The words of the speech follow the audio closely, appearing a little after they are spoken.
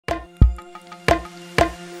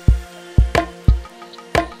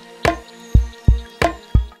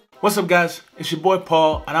What's up, guys? It's your boy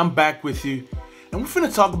Paul, and I'm back with you, and we're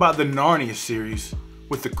finna talk about the Narnia series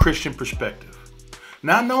with the Christian perspective.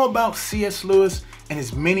 Now, I know about C.S. Lewis and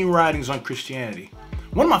his many writings on Christianity.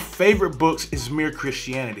 One of my favorite books is Mere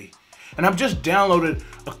Christianity, and I've just downloaded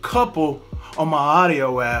a couple on my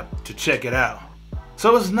audio app to check it out.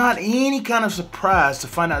 So it's not any kind of surprise to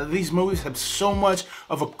find out that these movies have so much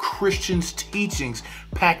of a Christian's teachings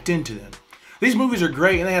packed into them. These movies are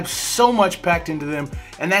great and they have so much packed into them,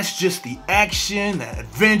 and that's just the action, the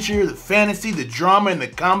adventure, the fantasy, the drama, and the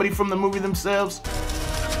comedy from the movie themselves.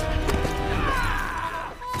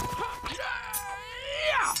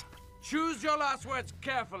 Choose your last words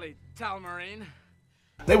carefully, Talmarine.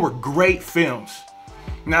 They were great films.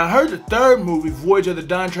 Now, I heard the third movie, Voyage of the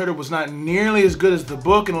Dawn Treader, was not nearly as good as the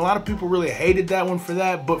book, and a lot of people really hated that one for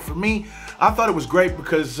that, but for me, I thought it was great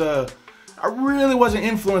because I really wasn't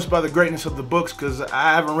influenced by the greatness of the books because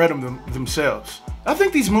I haven't read them themselves. I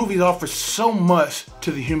think these movies offer so much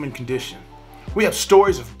to the human condition. We have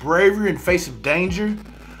stories of bravery in face of danger.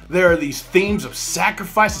 There are these themes of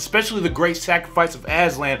sacrifice, especially the great sacrifice of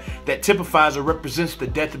Aslan that typifies or represents the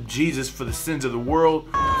death of Jesus for the sins of the world.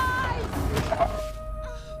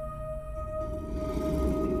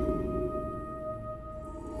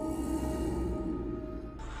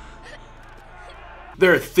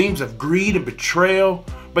 There are themes of greed and betrayal,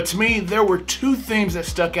 but to me, there were two themes that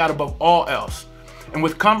stuck out above all else. And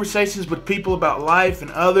with conversations with people about life and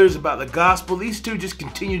others about the gospel, these two just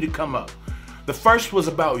continue to come up. The first was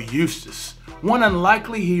about Eustace, one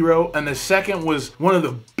unlikely hero, and the second was one of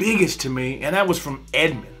the biggest to me, and that was from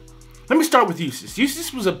Edmund. Let me start with Eustace.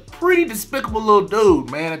 Eustace was a pretty despicable little dude,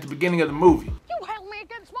 man, at the beginning of the movie. You held me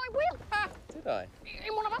against my will. Did I?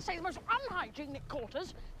 In one of us, the most unhygienic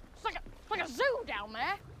quarters. It's like a zoo down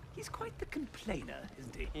there. He's quite the complainer,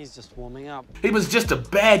 isn't he? He's just warming up. He was just a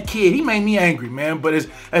bad kid. He made me angry, man, but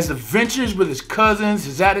as the ventures with his cousins,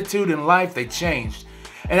 his attitude in life, they changed.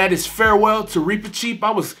 And at his farewell to Reepicheep,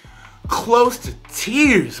 I was close to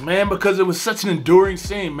tears, man, because it was such an enduring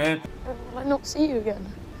scene, man. Will I not see you again?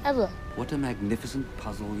 Ever? What a magnificent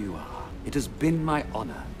puzzle you are. It has been my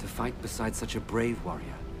honor to fight beside such a brave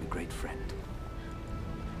warrior, a great friend.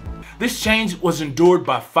 This change was endured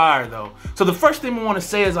by fire, though. So the first thing I want to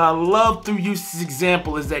say is I love through Eustace's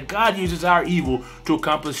example is that God uses our evil to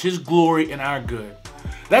accomplish his glory and our good.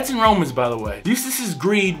 That's in Romans, by the way. Eustace's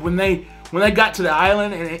greed when they got to the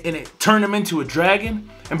island and it turned him into a dragon.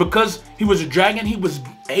 And because he was a dragon, he was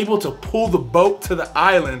able to pull the boat to the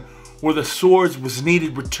island where the swords was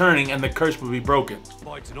needed returning and the curse would be broken.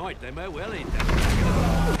 Boy, tonight they may well eat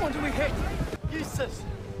that. What do we hit? Eustace!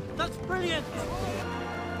 That's brilliant!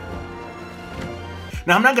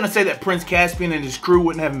 Now, I'm not going to say that Prince Caspian and his crew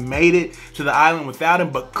wouldn't have made it to the island without him,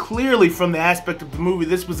 but clearly from the aspect of the movie,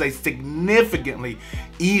 this was a significantly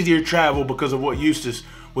easier travel because of what Eustace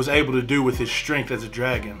was able to do with his strength as a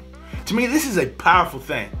dragon. To me, this is a powerful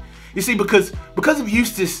thing. You see, because of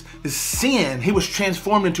Eustace's sin, he was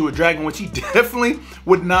transformed into a dragon, which he definitely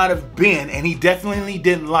would not have been, and he definitely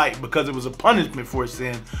didn't like because it was a punishment for his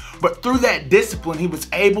sin. But through that discipline, he was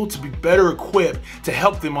able to be better equipped to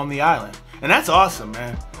help them on the island. And that's awesome,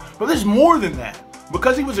 man. But there's more than that.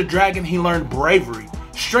 Because he was a dragon, he learned bravery.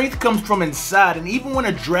 Strength comes from inside, and even when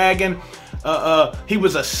a dragon, he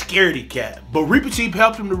was a scaredy cat. But Reepicheep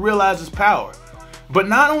helped him to realize his power. But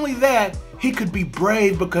not only that, he could be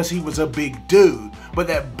brave because he was a big dude. But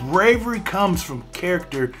that bravery comes from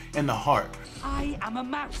character in the heart. I am a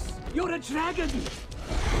mouse. You're a dragon.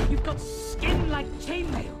 You've got skin like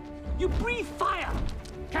chainmail. You breathe fire.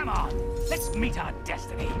 Come on, let's meet our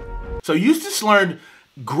destiny. So Eustace learned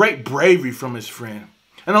great bravery from his friend.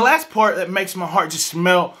 And the last part that makes my heart just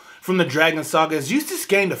melt from the Dragon Saga is Eustace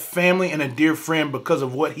gained a family and a dear friend because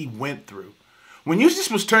of what he went through. When Eustace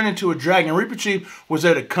was turned into a dragon, Reepicheep was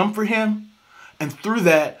there to comfort him, and through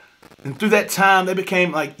that time they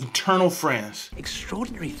became like eternal friends.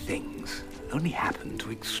 Extraordinary things only happen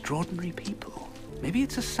to extraordinary people. Maybe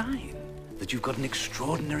it's a sign that you've got an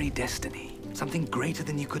extraordinary destiny, something greater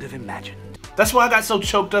than you could have imagined. That's why I got so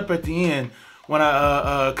choked up at the end when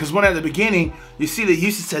because at the beginning, you see that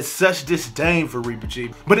Eustace had such disdain for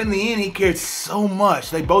Reepicheep. But in the end, he cared so much.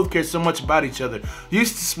 They both cared so much about each other.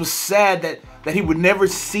 Eustace was sad that he would never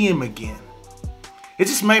see him again. It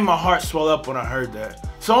just made my heart swell up when I heard that.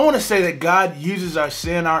 So I want to say that God uses our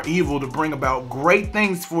sin, our evil, to bring about great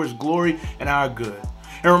things for his glory and our good.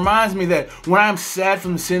 It reminds me that when I am sad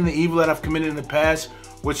from the sin and the evil that I've committed in the past,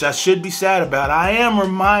 which I should be sad about, I am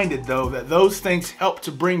reminded, though, that those things help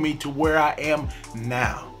to bring me to where I am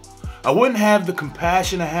now. I wouldn't have the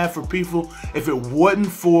compassion I have for people if it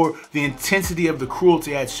wasn't for the intensity of the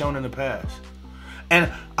cruelty I had shown in the past.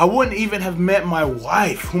 And I wouldn't even have met my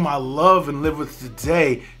wife, whom I love and live with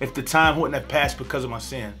today, if the time wouldn't have passed because of my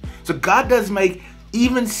sin. So God does make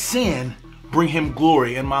even sin bring him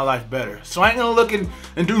glory in my life better. So I ain't gonna look and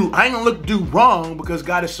do wrong because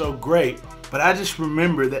God is so great. But I just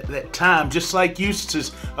remember that time, just like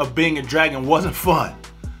Eustace, of being a dragon wasn't fun,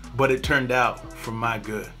 but it turned out for my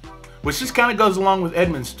good. Which just kind of goes along with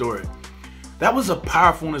Edmund's story. That was a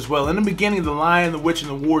powerful one as well. In the beginning, The Lion, the Witch,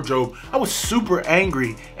 and the Wardrobe, I was super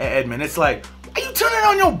angry at Edmund. It's like, why you turning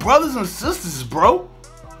on your brothers and sisters, bro?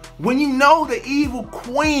 When you know the evil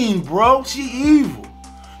queen, bro, she evil.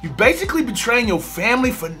 You basically betraying your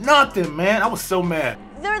family for nothing, man. I was so mad.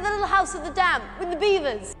 They're at the little house at the dam with the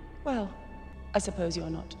beavers. Well, I suppose you're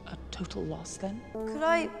not a total loss then. Could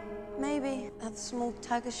I maybe have a small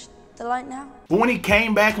taggish delight now? But when he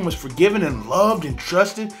came back and was forgiven and loved and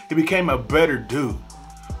trusted, he became a better dude.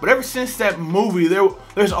 But ever since that movie,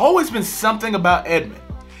 there's always been something about Edmund.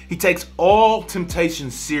 He takes all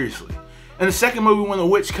temptations seriously. In the second movie, when the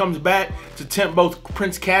witch comes back to tempt both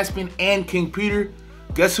Prince Caspian and King Peter,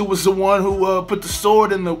 guess who was the one who put the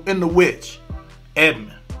sword in the witch?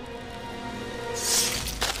 Edmund.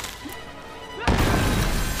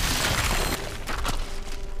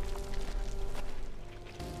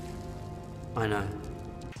 I know.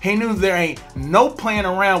 He knew there ain't no playing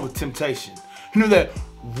around with temptation. He knew that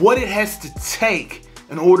what it has to take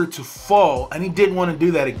in order to fall, and he didn't want to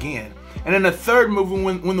do that again. And in the third movie,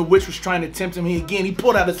 when the witch was trying to tempt him, he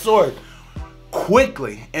pulled out a sword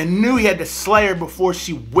quickly and knew he had to slay her before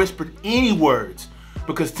she whispered any words,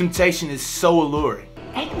 because temptation is so alluring.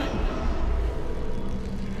 Edmund,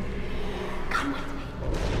 come with me.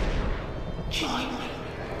 Join me.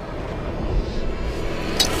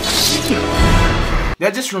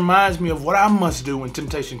 That just reminds me of what I must do when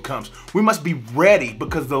temptation comes. We must be ready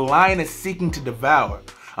because the lion is seeking to devour.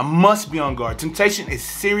 I must be on guard. Temptation is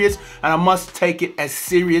serious and I must take it as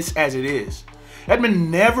serious as it is. Edmund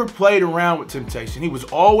never played around with temptation. He was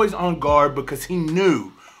always on guard because he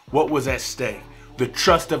knew what was at stake, the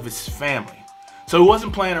trust of his family. So he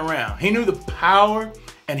wasn't playing around. He knew the power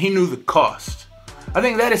and he knew the cost. I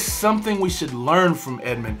think that is something we should learn from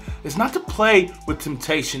Edmund, is not to play with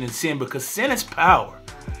temptation and sin, because sin is power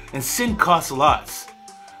and sin costs lots.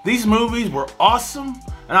 These movies were awesome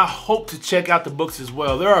and I hope to check out the books as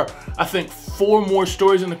well. There are, I think, 4 more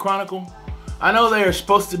stories in the Chronicle. I know they are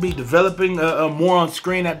supposed to be developing more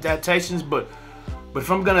on-screen adaptations, but if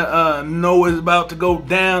I'm gonna know what's about to go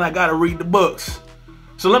down, I gotta read the books.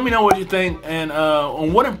 So let me know what you think and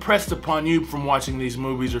on what impressed upon you from watching these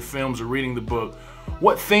movies or films or reading the book.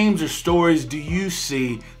 What themes or stories do you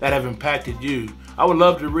see that have impacted you? I would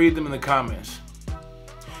love to read them in the comments.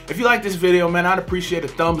 If you like this video, man, I'd appreciate a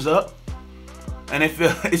thumbs up. And if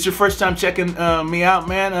it's your first time checking me out,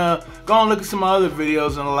 man, go and look at some other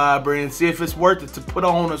videos in the library and see if it's worth it to put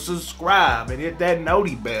on a subscribe and hit that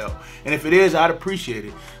noti bell. And if it is, I'd appreciate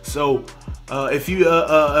it. So if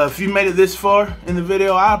you made it this far in the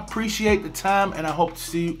video, I appreciate the time and I hope to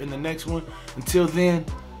see you in the next one. Until then,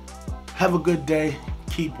 have a good day.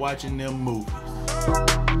 Keep watching them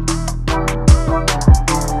movies.